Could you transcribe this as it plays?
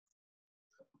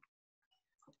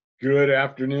Good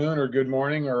afternoon or good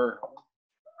morning or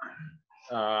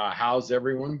how's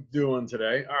everyone doing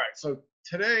today? All right, so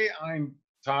today I'm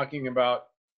talking about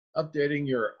updating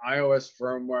your iOS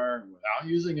firmware without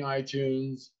using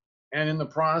iTunes and in the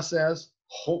process,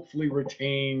 hopefully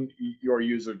retain your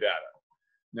user data.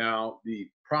 Now, the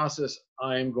process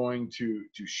I'm going to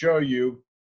show you,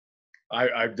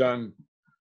 I've done,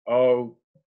 oh,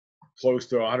 close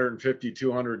to 150,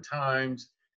 200 times,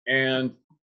 and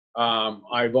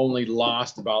I've only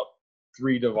lost about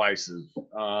 3 devices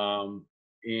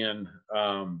in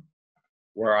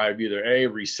where I've either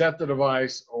reset the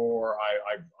device or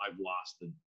I've lost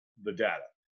the data.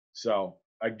 So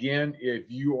again, if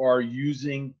you are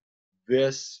using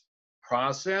this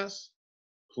process,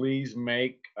 please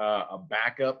make a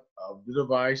backup of the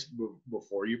device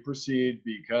before you proceed,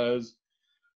 because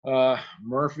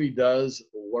Murphy does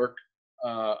lurk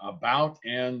about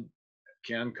and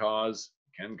can cause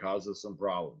us some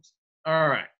problems. All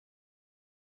right.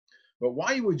 But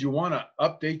why would you want to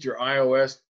update your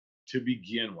iOS to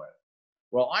begin with?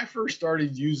 Well, I first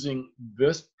started using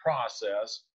this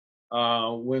process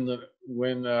when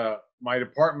my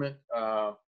department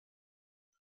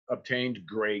obtained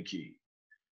Gray Key.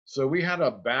 So we had a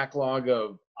backlog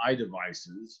of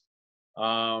iDevices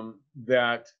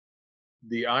that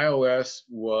the iOS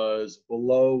was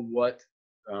below what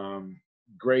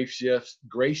Gray Shift's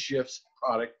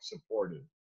product supported.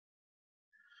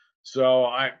 So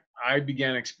I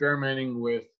began experimenting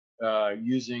with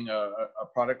using a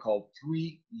product called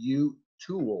 3U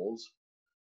Tools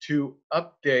to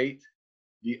update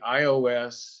the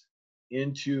iOS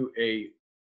into a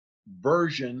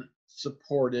version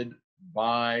supported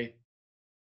by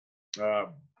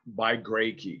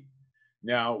Gray Key.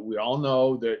 Now we all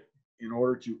know that in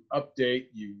order to update,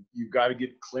 you've got to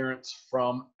get clearance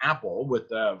from Apple with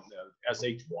the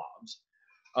SH blobs.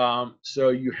 So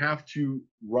you have to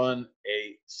run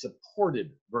a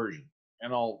supported version,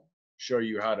 and I'll show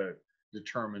you how to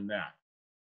determine that.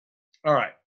 All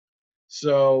right.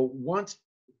 So once,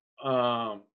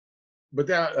 but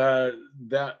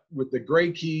that with the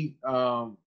Gray Key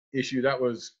issue, that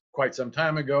was quite some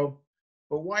time ago.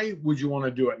 But why would you want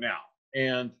to do it now?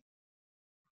 And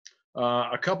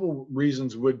a couple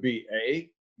reasons would be: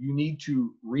 you need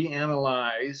to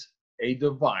reanalyze a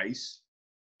device,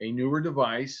 a newer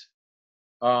device,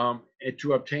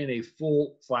 to obtain a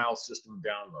full file system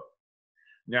download.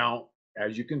 Now,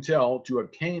 as you can tell, to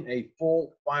obtain a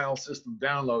full file system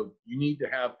download, you need to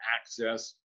have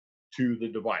access to the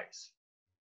device.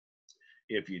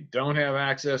 If you don't have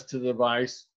access to the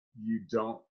device, you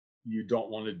don't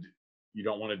want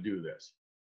to do this.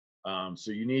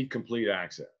 So you need complete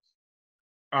access.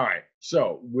 All right.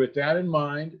 So with that in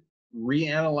mind,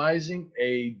 reanalyzing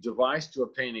a device to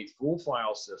obtain a full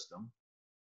file system,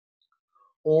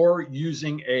 or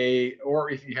using or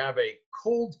if you have a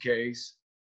cold case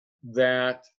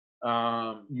that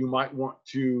you might want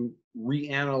to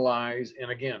reanalyze,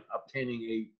 and again, obtaining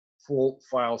a full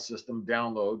file system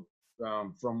download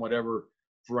from whatever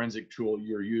forensic tool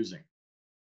you're using.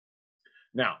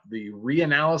 Now, the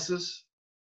reanalysis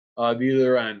of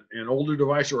either an older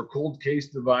device or a cold case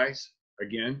device,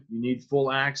 again, you need full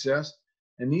access.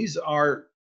 And these are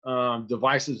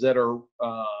devices that are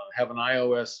have an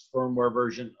iOS firmware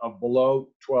version of below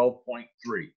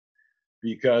 12.3,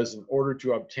 because in order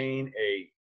to obtain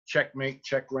a checkmate,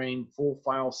 checkrain full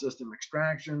file system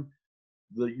extraction,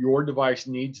 your device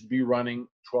needs to be running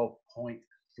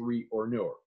 12.3 or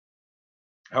newer.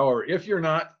 However, if you're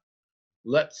not,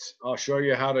 I'll show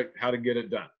you how to get it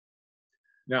done.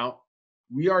 Now,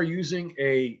 we are using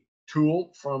a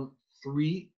tool from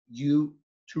 3U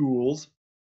Tools,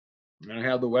 and I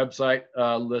have the website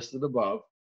listed above.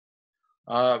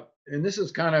 And this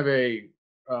is kind of a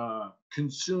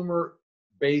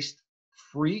consumer-based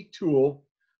free tool,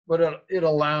 but it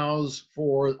allows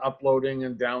for uploading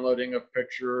and downloading of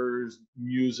pictures,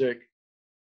 music,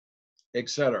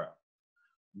 etc.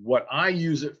 What I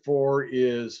use it for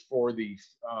is for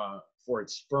its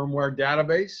firmware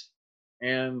database,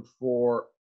 and for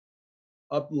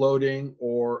uploading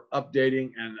or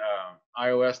updating an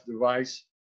iOS device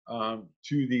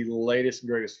to the latest and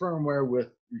greatest firmware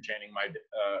with retaining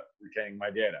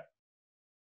my data.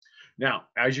 Now,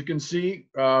 as you can see,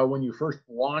 when you first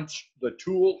launch the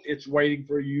tool, it's waiting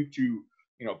for you to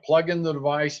plug in the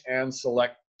device and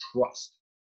select Trust.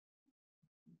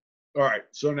 All right,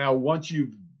 so now once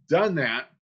you've done that,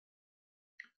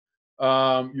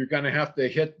 you're going to have to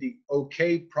hit the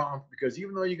OK prompt, because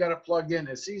even though you got it plugged in,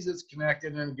 it sees it's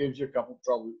connected and gives you a couple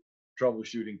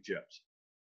troubleshooting tips.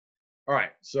 All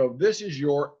right, so this is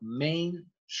your main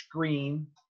screen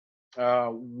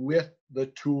with the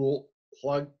tool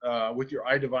with your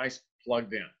iDevice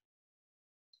plugged in.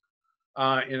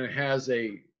 And it has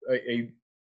a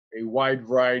wide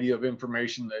variety of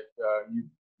information that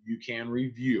you can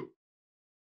review.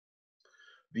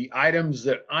 The items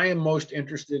that I am most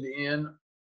interested in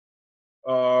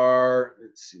are,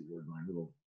 let's see, where's my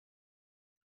little,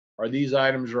 are these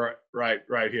items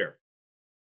right here.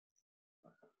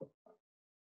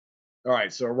 All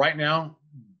right, so right now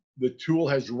the tool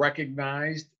has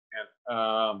recognized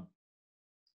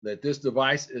that this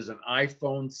device is an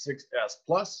iPhone 6s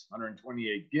Plus,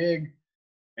 128 gig,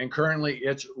 and currently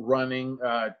it's running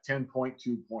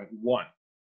 10.2.1.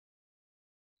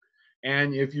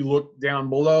 And if you look down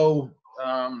below,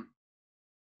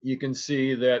 you can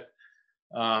see that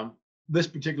this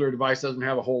particular device doesn't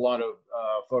have a whole lot of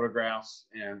photographs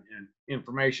and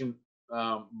information,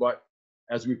 but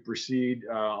as we proceed,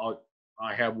 I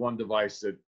have one device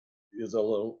that is a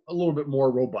little bit more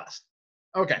robust.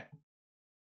 Okay.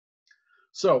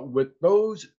 So with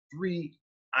those three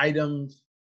items,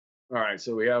 all right,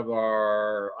 so we have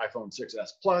our iPhone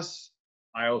 6s Plus,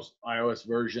 iOS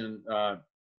version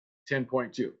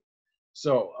 10.2.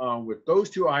 So with those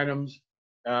two items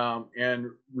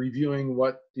and reviewing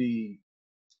what the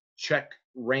check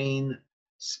rain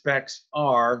specs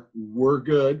are, we're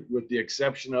good with the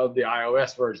exception of the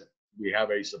iOS version. We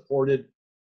have a supported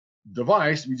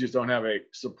device, we just don't have a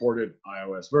supported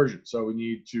iOS version. So we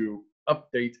need to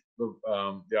update the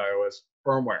iOS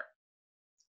firmware.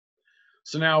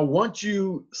 So now once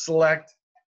you select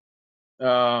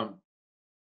flash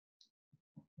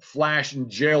and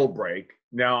jailbreak,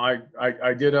 now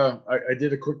I did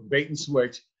a quick bait and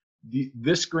switch.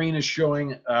 This screen is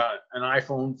showing an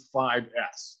iPhone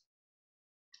 5s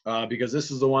because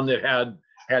this is the one that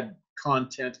had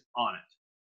content on it.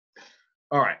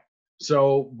 All right,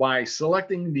 so by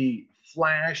selecting the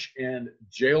flash and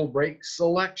jailbreak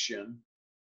selection,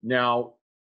 now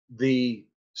the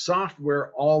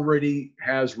software already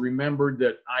has remembered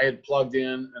that I had plugged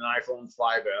in an iPhone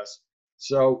 5s,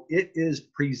 so it is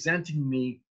presenting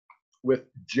me with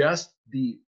just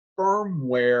the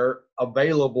firmware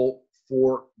available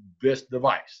for this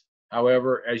device.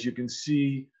 However, as you can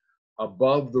see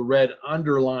above the red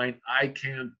underline, I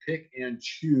can pick and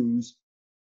choose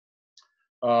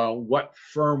what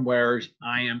firmwares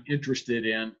I am interested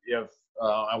in if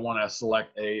I want to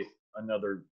select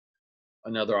another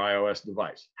iOS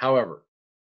device. However,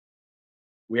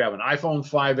 we have an iPhone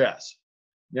 5s.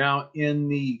 Now in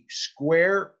the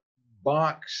square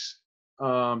box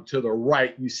to the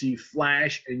right, you see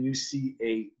flash and you see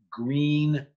a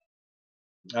green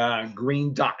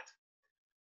dot.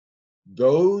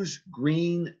 Those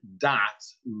green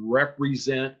dots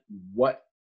represent what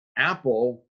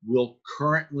Apple will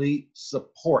currently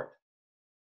support.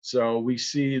 So we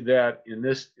see that in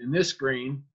this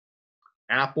screen,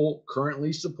 Apple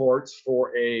currently supports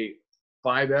for a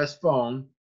 5S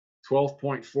phone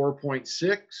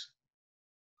 12.4.6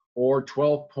 or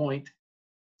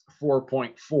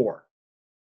 12.4.4.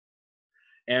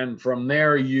 And from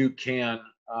there, you can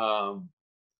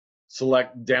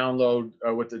select download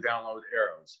with the download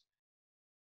arrows.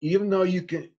 Even though you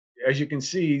can, as you can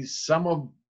see, some of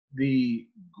the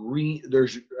green,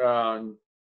 the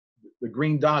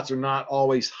green dots are not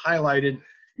always highlighted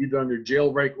either under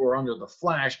jailbreak or under the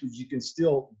flash, but you can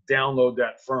still download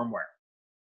that firmware.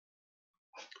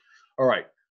 All right,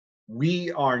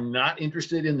 we are not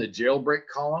interested in the jailbreak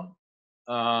column.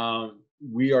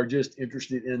 We are just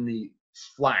interested in the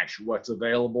flash, what's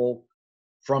available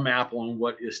from Apple and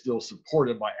what is still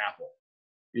supported by Apple.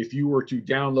 If you were to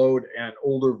download an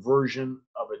older version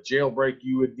of a jailbreak,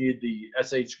 you would need the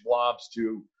SH blobs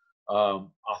to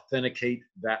authenticate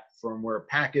that firmware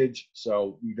package.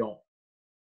 So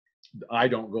I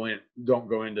don't go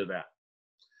into that.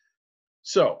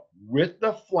 So with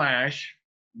the flash,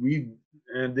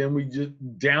 and then we just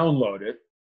download it.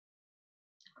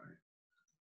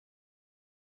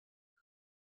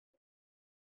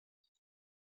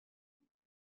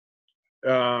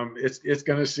 It's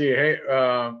going to say, hey,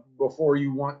 before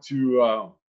you want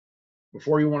to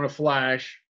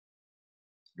flash,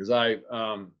 because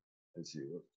let's see,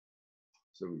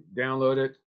 so we download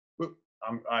it.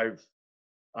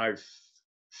 I've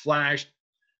flashed,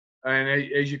 and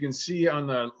as you can see on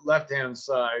the left-hand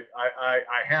side,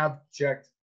 I have checked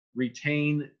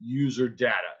retain user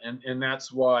data, and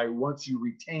that's why once you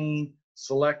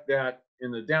select that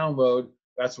in the download,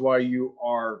 that's why you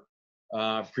are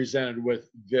presented with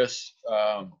this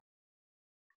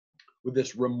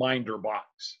reminder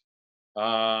box.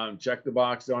 Check the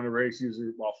box, don't erase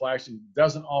user while flashing.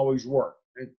 Doesn't always work.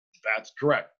 That's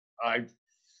correct.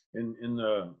 in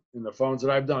the phones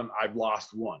that I've done, I've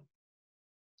lost one.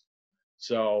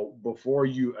 So before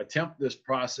you attempt this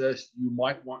process, you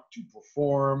might want to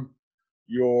perform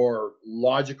your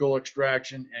logical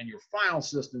extraction and your file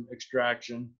system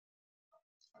extraction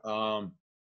to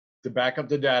back up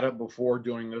the data before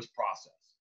doing this process.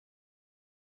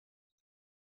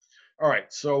 All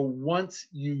right, so once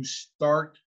you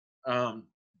start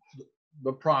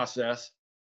the process,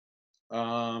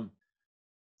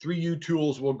 3U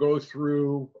Tools will go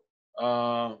through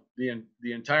the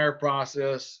entire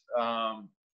process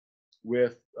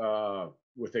with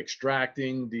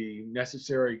extracting the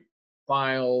necessary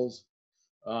files,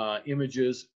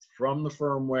 images from the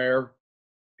firmware,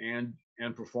 and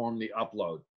perform the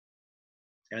upload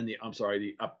and the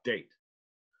update.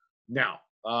 Now,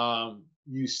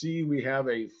 you see we have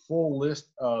a full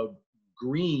list of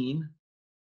green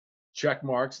check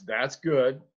marks. That's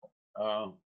good.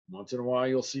 Once in a while,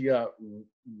 you'll see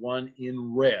one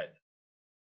in red.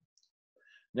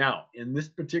 Now, in this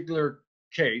particular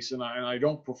case, and I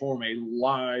don't perform a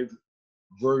live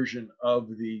version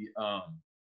of the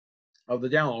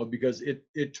download because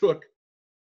it took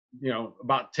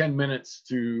about 10 minutes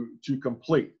to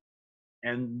complete,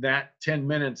 and that 10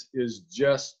 minutes is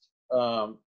just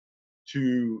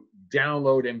to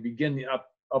download and begin the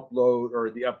upload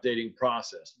or the updating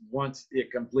process. Once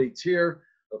it completes here,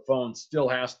 the phone still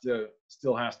has to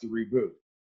reboot.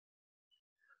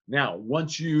 Now,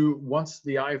 once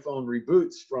the iPhone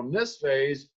reboots from this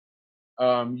phase,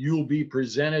 you'll be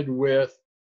presented with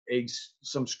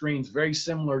some screens very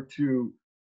similar to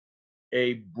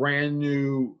a brand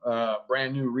new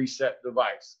reset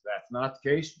device. That's not the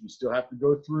case. You still have to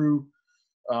go through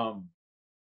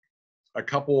a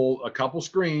couple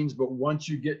screens, but once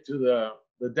you get to the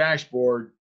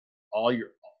dashboard, all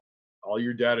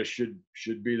your data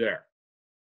should be there.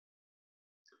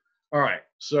 All right,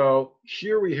 so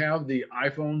here we have the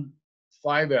iPhone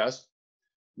 5S.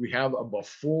 We have a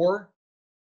before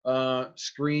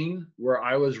screen where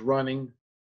I was running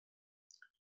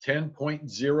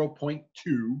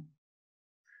 10.0.2,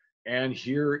 and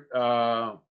here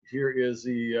is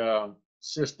the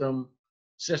system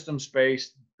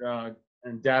space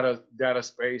and data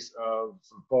space of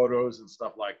some photos and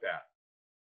stuff like that.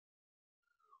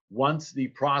 Once the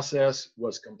process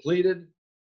was completed,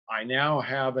 I now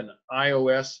have an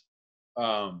iOS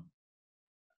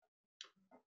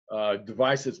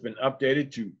device that's been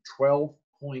updated to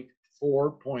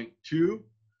 12.4.2,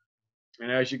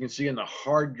 and as you can see in the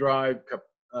hard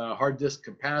disk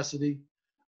capacity,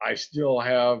 I still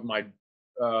have my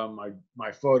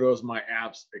photos, my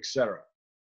apps, etc.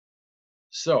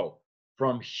 So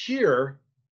from here,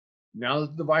 now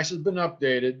that the device has been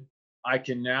updated, I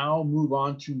can now move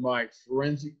on to my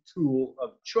forensic tool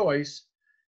of choice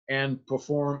and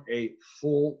perform a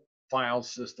full file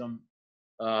system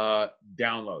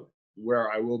download,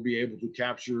 where I will be able to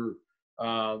capture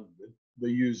the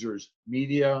user's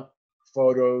media,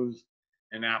 photos,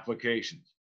 and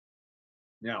applications.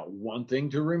 Now, one thing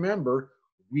to remember,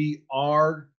 we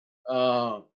are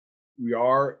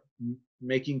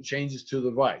making changes to the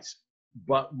device,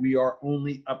 but we are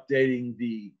only updating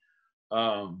the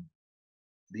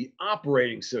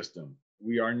operating system.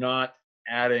 We are not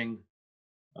adding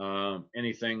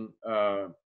any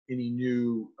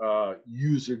new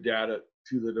user data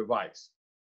to the device.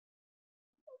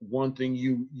 One thing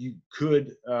you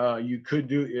could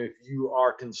do if you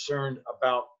are concerned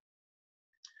about,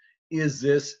 is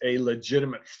this a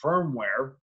legitimate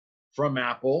firmware from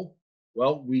Apple?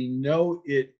 Well, we know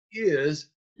it is,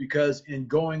 because in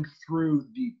going through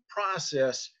the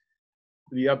process,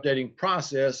 the updating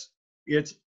process,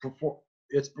 the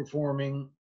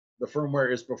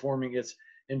firmware is performing its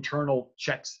internal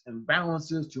checks and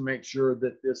balances to make sure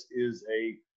that this is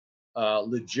a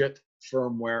legit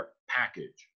firmware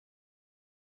package.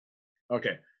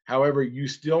 Okay. However, you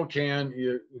still can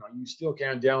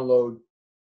download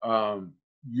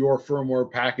your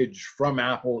firmware package from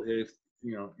Apple if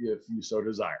you so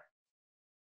desire.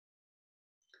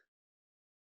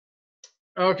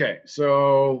 Okay,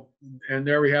 so, and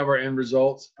there we have our end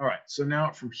results. All right, so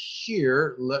now from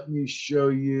here, let me show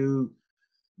you.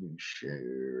 Let me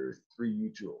share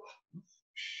 3U Tools.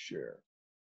 Share.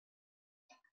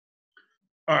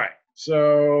 All right,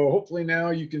 so hopefully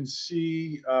now you can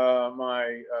see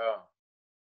my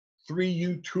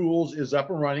 3U Tools is up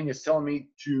and running. It's telling me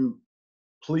to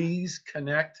please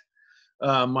connect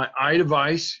my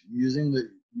iDevice using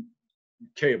the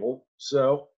cable.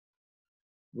 So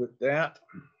with that,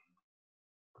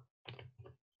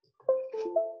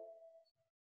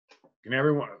 can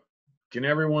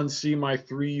everyone see my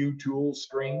 3U Tools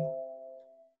screen?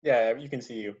 Yeah, you can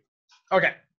see you.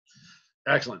 Okay,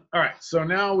 excellent. All right, so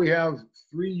now we have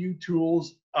 3U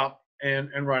tools up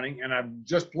and running, and I've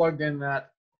just plugged in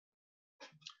that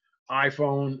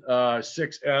iPhone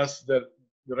 6S that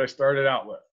I started out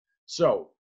with.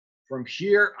 So from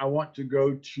here, I want to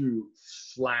go to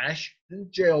Flash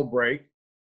and Jailbreak.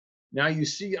 Now you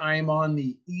see I am on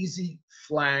the Easy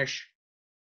Flash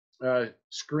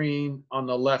screen on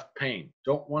the left pane.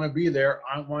 Don't want to be there.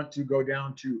 I want to go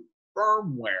down to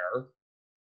firmware,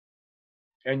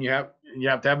 and you have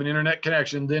to have an internet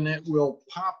connection. Then it will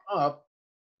pop up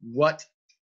what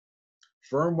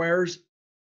firmware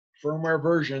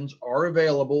versions are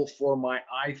available for my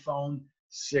iPhone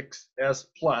 6S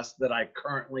Plus that I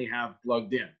currently have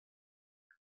plugged in.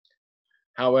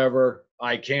 However,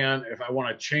 I can, if I want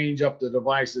to change up the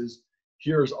devices,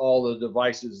 here's all the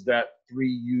devices that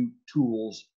 3U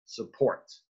Tools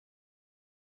supports.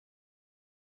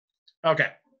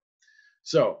 Okay,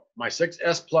 so my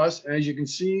 6S Plus, as you can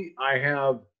see, I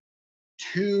have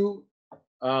two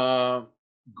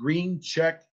green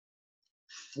check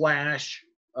flash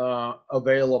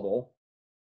available.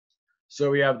 So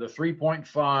we have the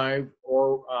 3.5,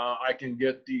 or I can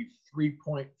get the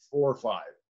 3.45.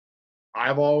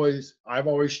 I've always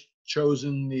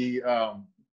chosen the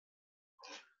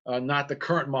not the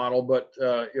current model, but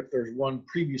if there's one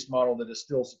previous model that is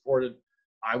still supported,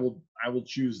 I will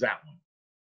choose that one.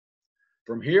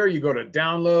 From here, you go to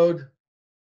download.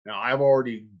 Now I've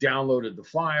already downloaded the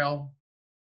file,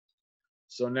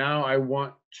 so now I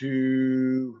want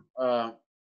to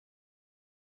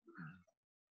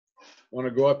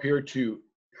go up here to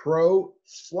Pro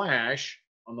Flash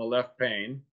on the left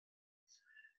pane.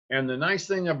 And the nice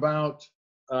thing about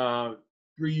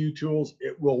 3U Tools,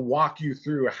 it will walk you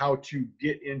through how to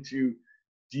get into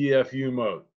DFU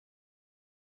mode.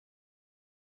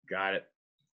 Got it.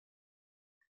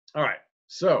 All right,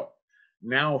 so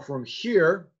now from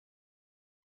here,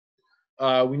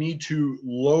 we need to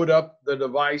load up the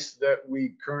device that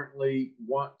we currently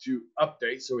want to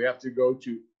update. So we have to go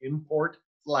to Import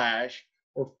Flash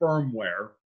or Firmware.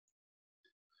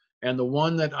 And the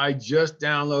one that I just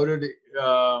downloaded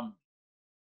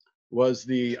was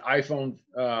the iPhone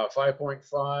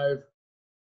 5.5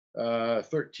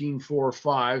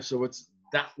 13.4.5. So it's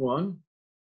that one.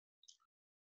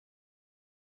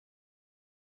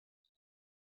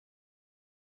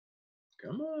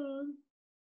 Come on.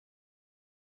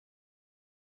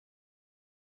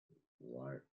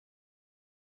 Why?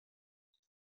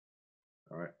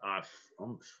 All right, I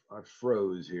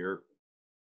froze here.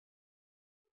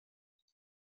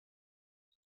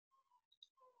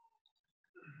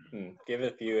 Give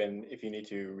it a few, and if you need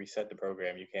to reset the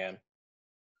program, you can.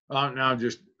 Now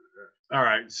just, all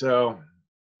right, so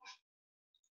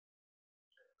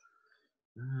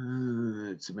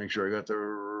let's make sure I got the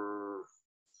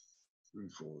 3,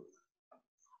 4.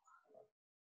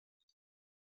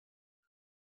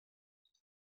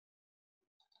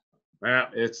 Well,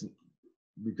 it's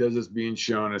because it's being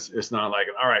shown, it's not like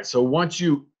it. All right, so once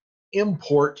you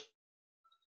import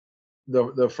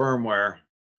the firmware,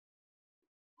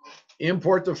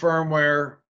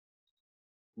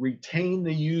 retain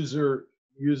the user's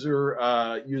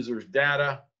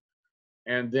data,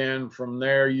 and then from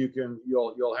there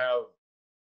you'll have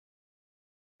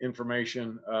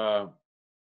information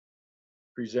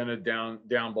presented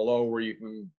down below where you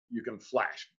can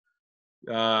flash.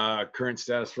 Current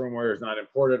status firmware is not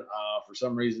imported for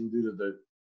some reason due to the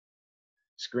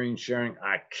screen sharing.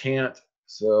 I can't.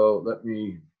 So let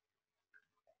me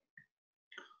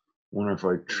wonder if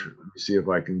see if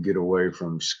I can get away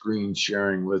from screen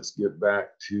sharing. Let's get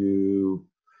back to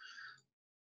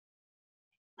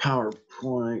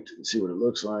PowerPoint and see what it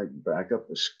looks like. Back up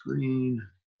the screen.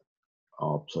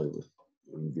 I'll play with.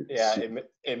 Yeah,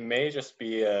 it may just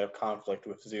be a conflict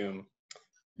with Zoom.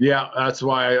 Yeah, that's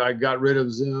why I got rid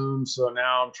of Zoom. So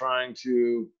now I'm trying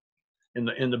to in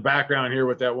the background here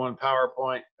with that one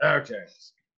PowerPoint. Okay.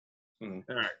 All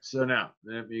right, so now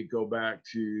let me go back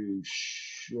to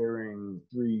sharing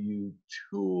 3U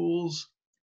Tools.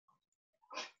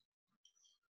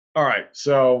 All right,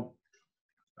 so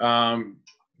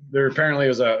there apparently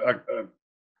is a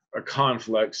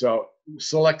conflict. So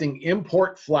selecting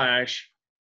Import Flash,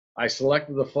 I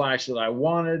selected the flash that I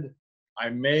wanted. I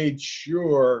made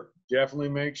sure, definitely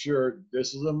make sure,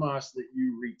 this is a must, that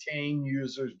you retain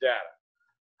users' data.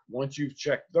 Once you've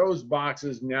checked those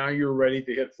boxes, now you're ready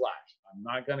to hit flash. I'm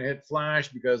not going to hit flash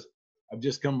because I've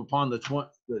just come upon my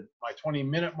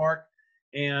 20-minute mark,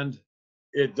 and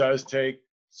it does take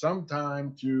some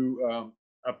time to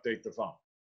update the phone.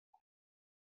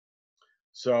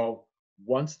 So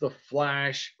once the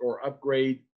flash or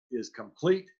upgrade is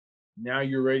complete. Now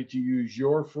you're ready to use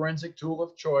your forensic tool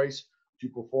of choice to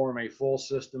perform a full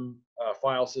system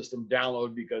file system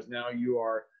download, because now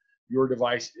your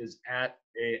device is at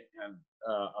a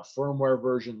firmware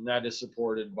version that is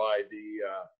supported by the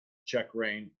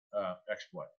check-rain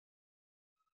exploit.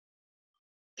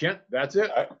 Kent, that's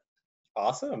it.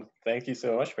 Awesome. Thank you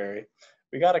so much, Barry.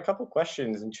 We got a couple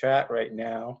questions in chat right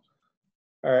now.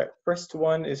 All right, first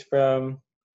one is from,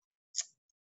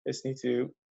 just need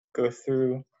to go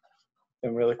through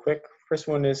them really quick. First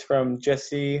one is from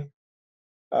Jesse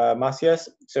Macias.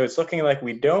 So it's looking like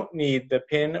we don't need the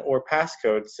PIN or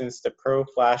passcode since the Pro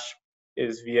Flash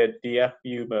is via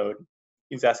DFU mode.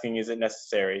 He's asking, is it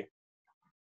necessary?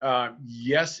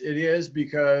 Yes, it is,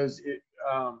 because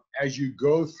as you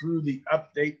go through the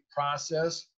update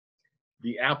process,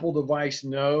 the Apple device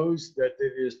knows that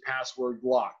it is password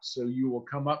locked. So you will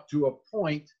come up to a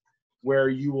point where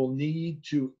you will need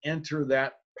to enter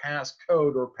that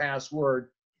passcode or password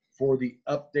for the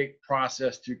update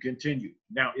process to continue.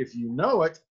 Now, if you know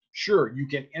it, sure, you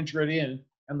can enter it in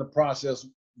and the process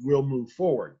will move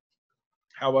forward.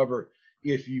 However,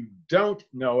 if you don't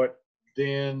know it,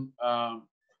 then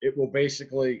it will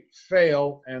basically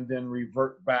fail and then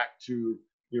revert back to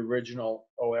the original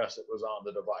OS that was on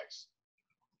the device.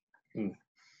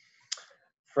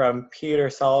 From Peter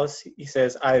Salas, he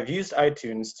says, I've used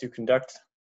iTunes to conduct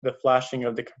the flashing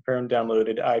of the confirmed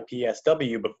downloaded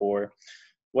IPSW before.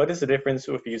 What is the difference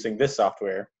with using this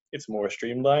software? It's more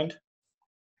streamlined?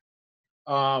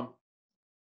 Well,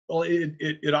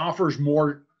 it offers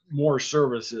more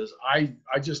services. I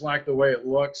just like the way it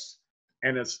looks,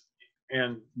 and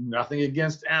nothing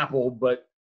against Apple, but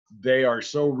they are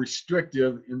so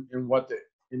restrictive in what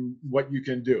you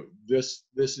can do. This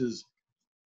is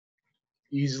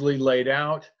easily laid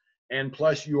out, and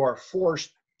plus you are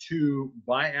forced to,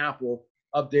 by Apple,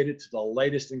 update it to the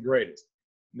latest and greatest.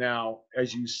 Now,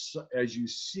 as you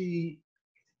see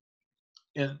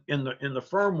in the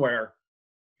firmware,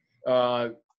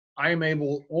 I am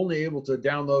only able to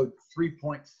download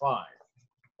 3.5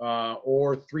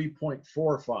 or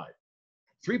 3.45.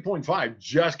 3.5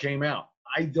 just came out.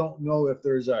 I don't know if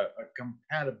there's a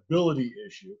compatibility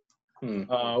issue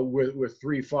with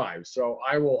 3.5. So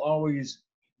I will always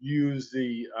use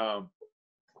the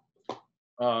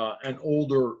an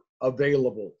older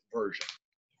available version.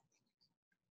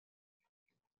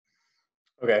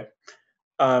 Okay.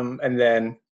 And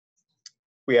then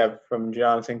we have from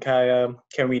Jonathan Kaya,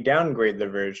 can we downgrade the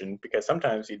version? Because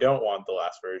sometimes you don't want the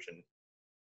last version.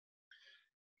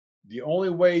 The only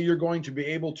way you're going to be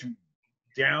able to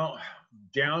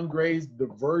downgrade the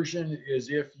version is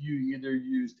if you either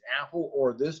used Apple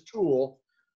or this tool.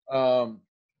 Let's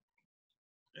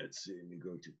see, let me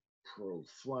go to Pro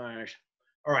Flash.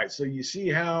 All right, so you see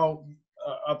how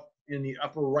up in the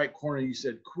upper right corner you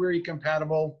said query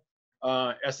compatible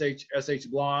SH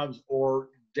blobs or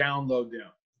download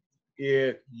them.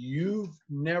 If you've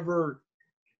never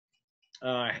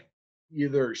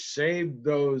either saved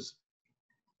those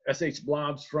SH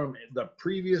blobs from the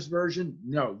previous version,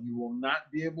 no, you will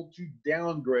not be able to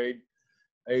downgrade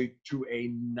to a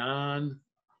non-Apple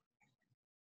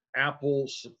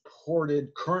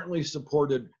supported, currently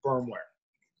supported firmware.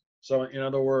 So in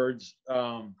other words,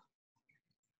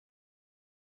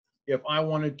 if I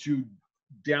wanted to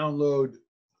download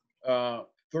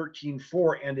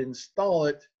 13.4 and install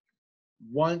it,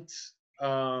 once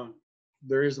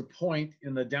there is a point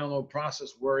in the download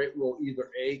process where it will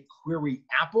either query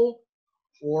Apple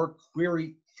or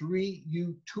query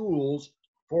 3U tools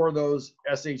for those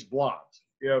SH blobs.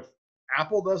 If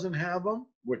Apple doesn't have them,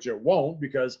 which it won't,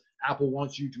 because Apple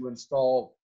wants you to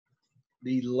install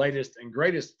the latest and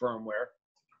greatest firmware,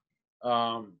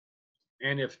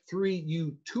 and if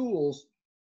 3U tools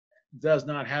does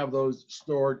not have those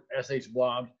stored SH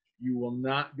blobs, you will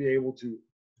not be able to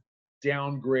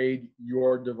downgrade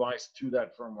your device to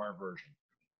that firmware version.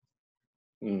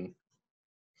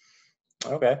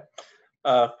 Okay.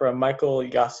 From Michael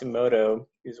Yasumoto,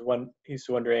 he's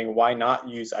wondering why not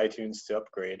use iTunes to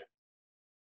upgrade.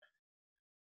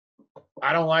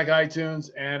 I don't like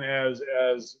iTunes, and as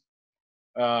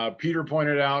Peter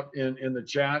pointed out in the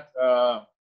chat,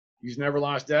 he's never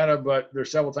lost data, but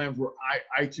there's several times where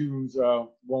iTunes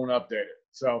won't update it.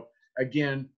 So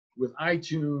again, with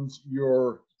iTunes,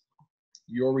 you're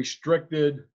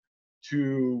restricted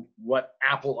to what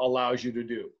Apple allows you to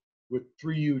do. With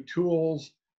 3U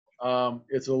tools,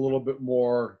 it's a little bit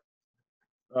more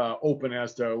open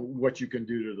as to what you can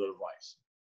do to the device.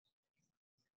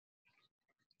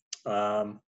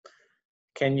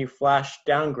 Can you flash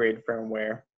downgrade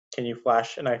firmware? Can you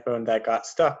flash an iPhone that got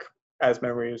stuck as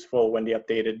memory was full when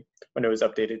when it was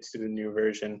updated to the new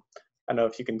version. I don't know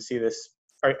if you can see this.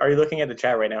 Are you looking at the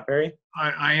chat right now, Perry?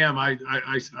 I am. I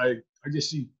just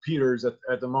see Peter's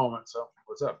at the moment. So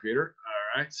what's up, Peter?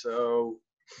 All right. So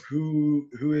who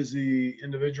is the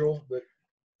individual that?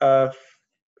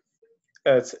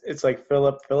 It's like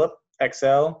Philip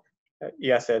XL.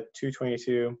 Yes, at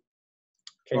 222.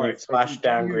 Can All you right. So flash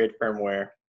downgrade firmware?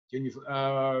 can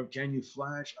you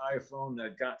flash iPhone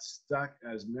that got stuck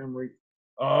as memory?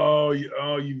 Oh,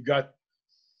 you've got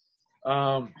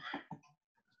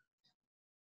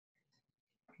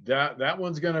that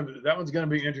one's gonna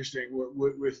be interesting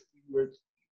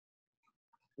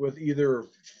with either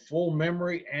full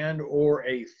memory and or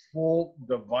a full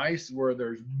device where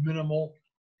there's minimal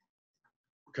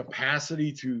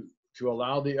capacity to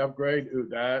allow the upgrade. Ooh,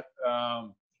 that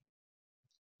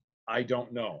I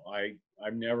don't know. I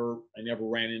never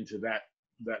ran into that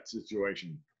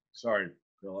situation. Sorry,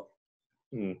 Philip.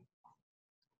 Hmm.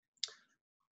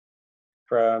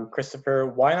 From Christopher,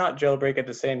 why not jailbreak at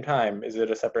the same time? Is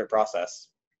it a separate process?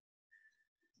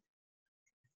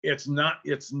 It's not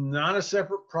a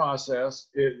separate process.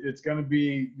 It's going to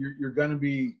be you're going to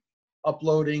be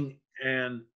uploading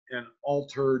an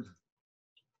altered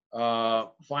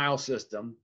file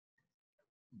system,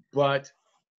 but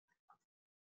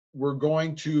we're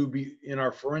going to be in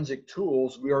our forensic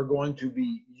tools. We are going to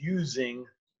be using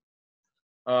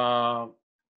a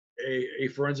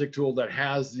forensic tool that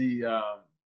has the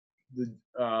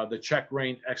check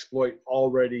rein exploit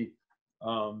already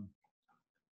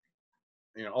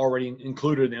already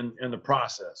included in the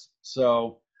process.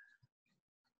 So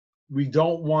we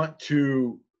don't want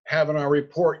to have in our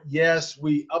report, yes,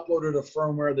 we uploaded a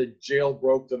firmware that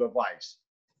jailbroke the device.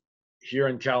 Here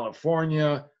in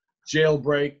California,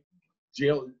 jailbreak,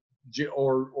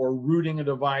 or rooting a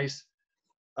device.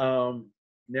 Now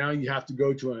you have to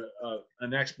go to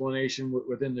an explanation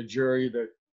within the jury that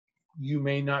you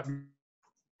may not be.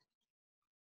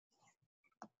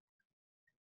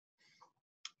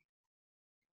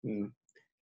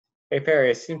 Hey Perry,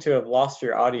 I seem to have lost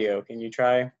your audio. Can you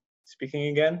try speaking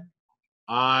again?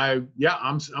 Yeah,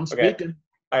 I'm Okay. speaking.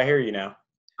 I hear you now.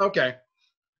 Okay.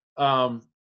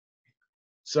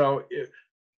 So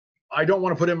I don't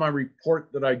want to put in my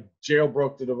report that I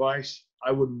jailbroke the device.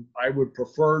 I would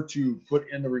prefer to put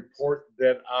in the report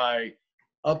that I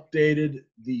updated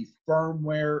the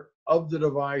firmware of the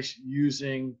device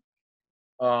using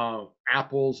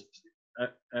Apple's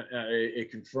a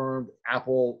confirmed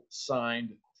Apple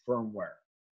signed firmware.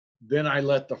 Then I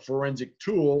let the forensic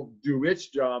tool do its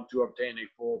job to obtain a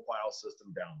full file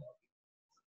system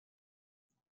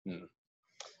download.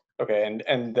 Okay,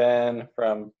 and then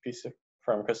from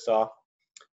Christoph,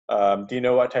 do you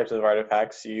know what types of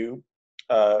artifacts you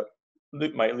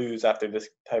might lose after this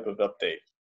type of update?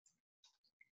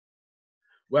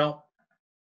 Well,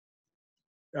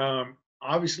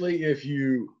 obviously, if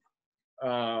you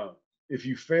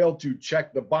fail to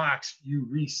check the box, you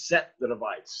reset the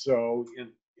device. So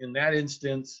in that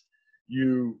instance,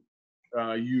 you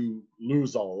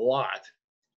lose a lot.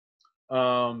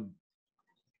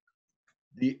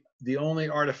 The only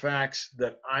artifacts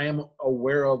that I am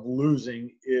aware of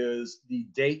losing is the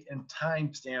date and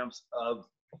timestamps of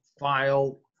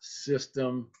file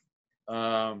system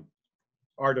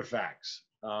artifacts,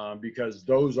 because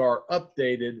those are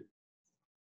updated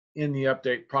in the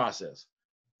update process.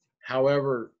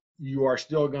 However, you are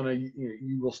still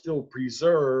you will still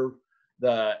preserve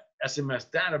the SMS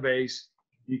database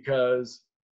because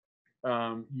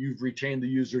you've retained the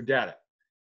user data.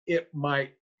 It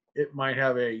might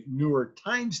have a newer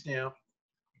timestamp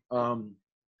on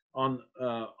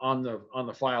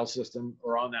the file system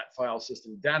or on that file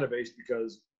system database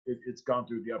because it's gone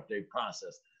through the update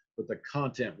process, but the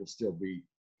content will still be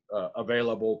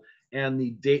available, and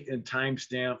the date and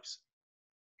timestamps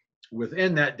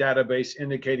within that database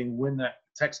indicating when that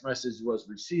text message was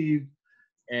received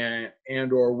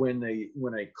and or when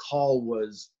a call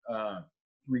was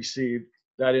received,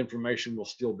 that information will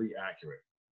still be accurate.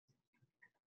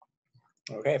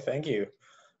 Okay, thank you.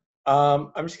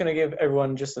 I'm just going to give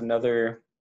everyone just another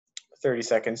 30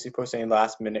 seconds to post any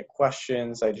last minute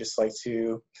questions. I'd just like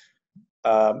to,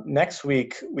 next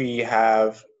week we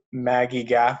have Maggie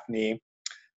Gaffney,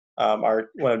 one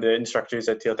of the instructors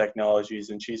at Teal Technologies,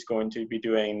 and she's going to be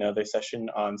doing another session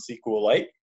on SQLite.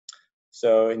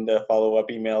 So in the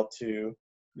follow-up email to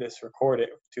this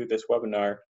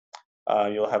webinar,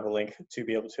 you'll have a link to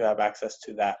be able to have access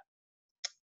to that.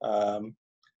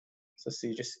 So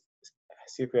see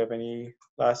if we have any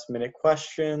last minute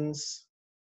questions.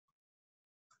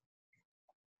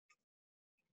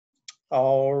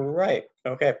 All right,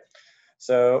 okay.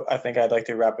 So I think I'd like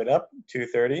to wrap it up.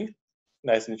 2:30,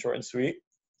 nice and short and sweet.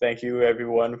 Thank you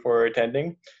everyone for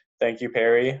attending. Thank you,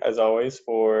 Perry, as always,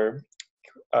 for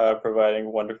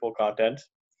providing wonderful content.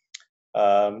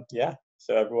 Yeah,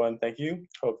 so everyone, thank you.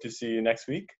 Hope to see you next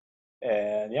week.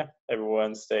 And yeah,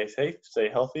 everyone stay safe, stay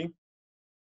healthy,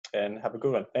 and have a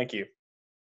good one. Thank you.